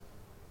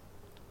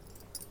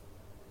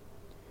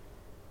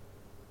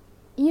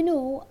You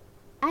know,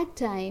 at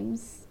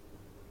times,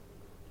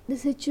 the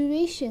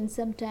situation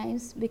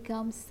sometimes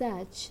becomes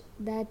such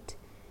that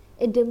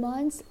it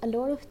demands a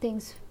lot of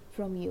things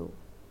from you.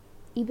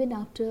 Even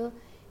after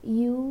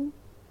you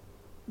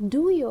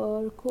do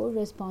your core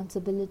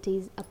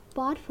responsibilities,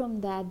 apart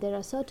from that, there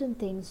are certain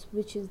things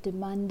which is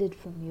demanded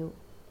from you,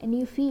 and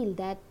you feel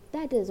that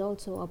that is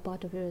also a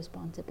part of your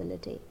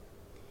responsibility.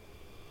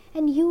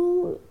 And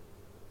you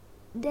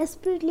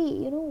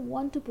desperately,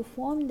 want to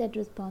perform that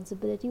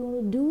responsibility, you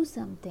want to do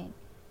something.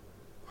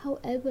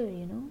 However,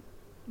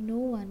 no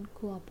one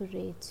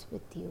cooperates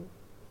with you.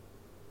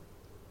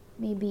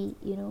 Maybe,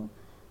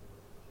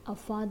 a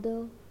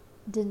father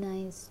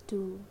denies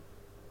to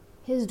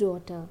his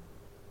daughter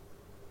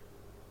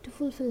to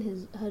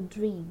fulfill her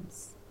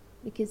dreams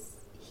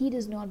because he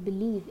does not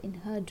believe in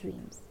her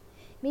dreams.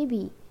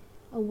 Maybe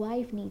a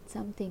wife needs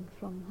something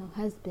from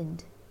her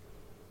husband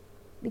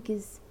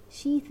because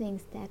she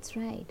thinks that's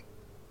right,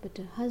 but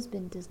her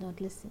husband does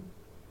not listen.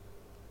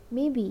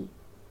 Maybe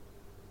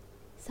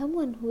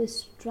someone who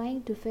is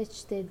trying to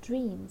fetch their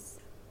dreams,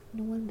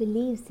 no one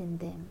believes in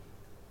them,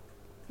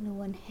 no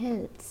one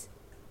helps.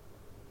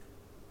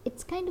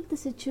 It's kind of the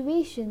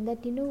situation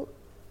that,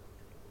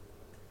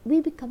 we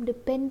become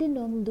dependent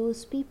on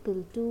those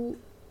people to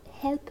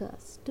help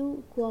us,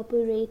 to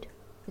cooperate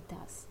with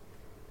us.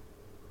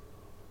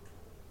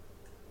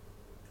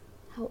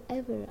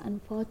 However,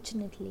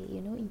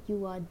 unfortunately,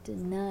 you are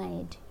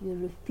denied, you're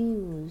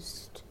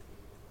refused.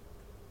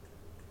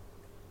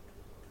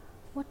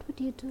 What would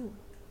you do?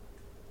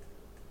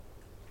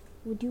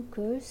 Would you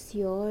curse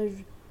your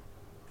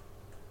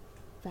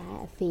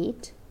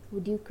fate?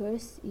 Would you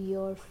curse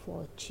your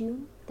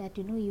fortune that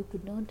you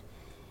could not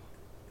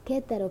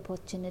get that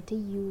opportunity?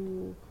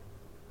 You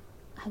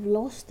have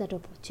lost that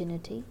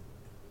opportunity.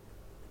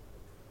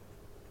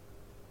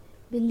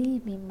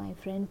 Believe me, my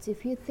friends,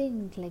 if you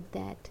think like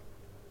that,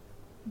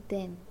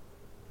 then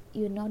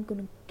you're not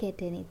going to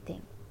get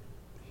anything.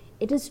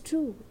 It is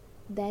true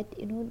that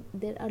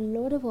there are a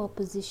lot of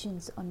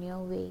oppositions on your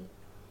way.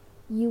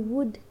 You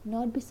would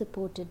not be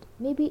supported,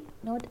 maybe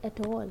not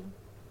at all.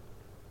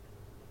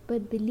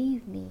 But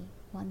believe me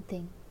one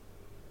thing,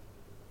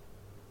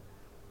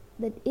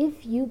 that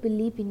if you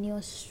believe in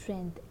your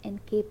strength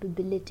and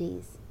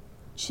capabilities,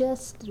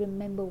 just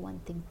remember one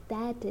thing,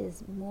 that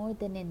is more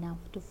than enough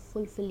to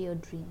fulfill your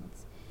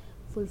dreams,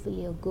 fulfill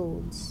your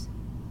goals.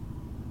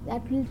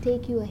 That will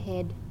take you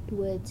ahead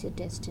towards your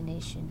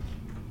destination.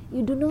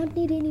 You do not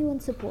need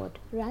anyone's support.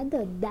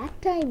 Rather, that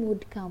time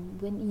would come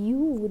when you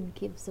would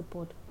give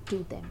support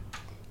to them,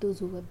 those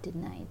who have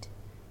denied.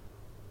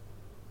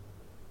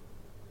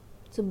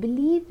 So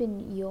believe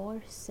in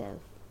yourself.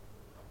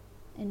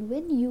 And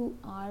when you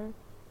are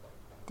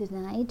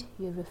denied,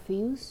 you're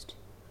refused,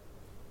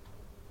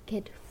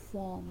 get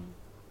firm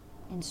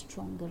and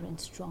stronger.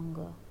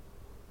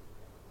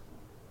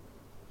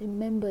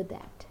 Remember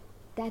that.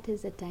 That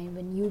is a time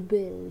when you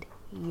build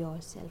your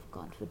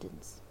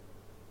self-confidence.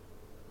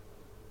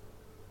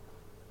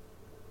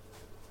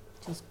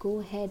 Just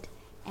go ahead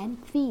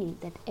and feel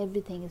that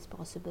everything is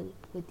possible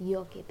with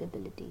your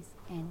capabilities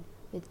and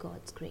with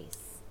God's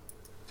grace.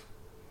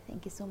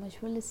 Thank you so much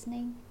for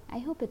listening. I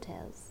hope it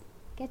helps.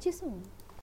 Catch you soon.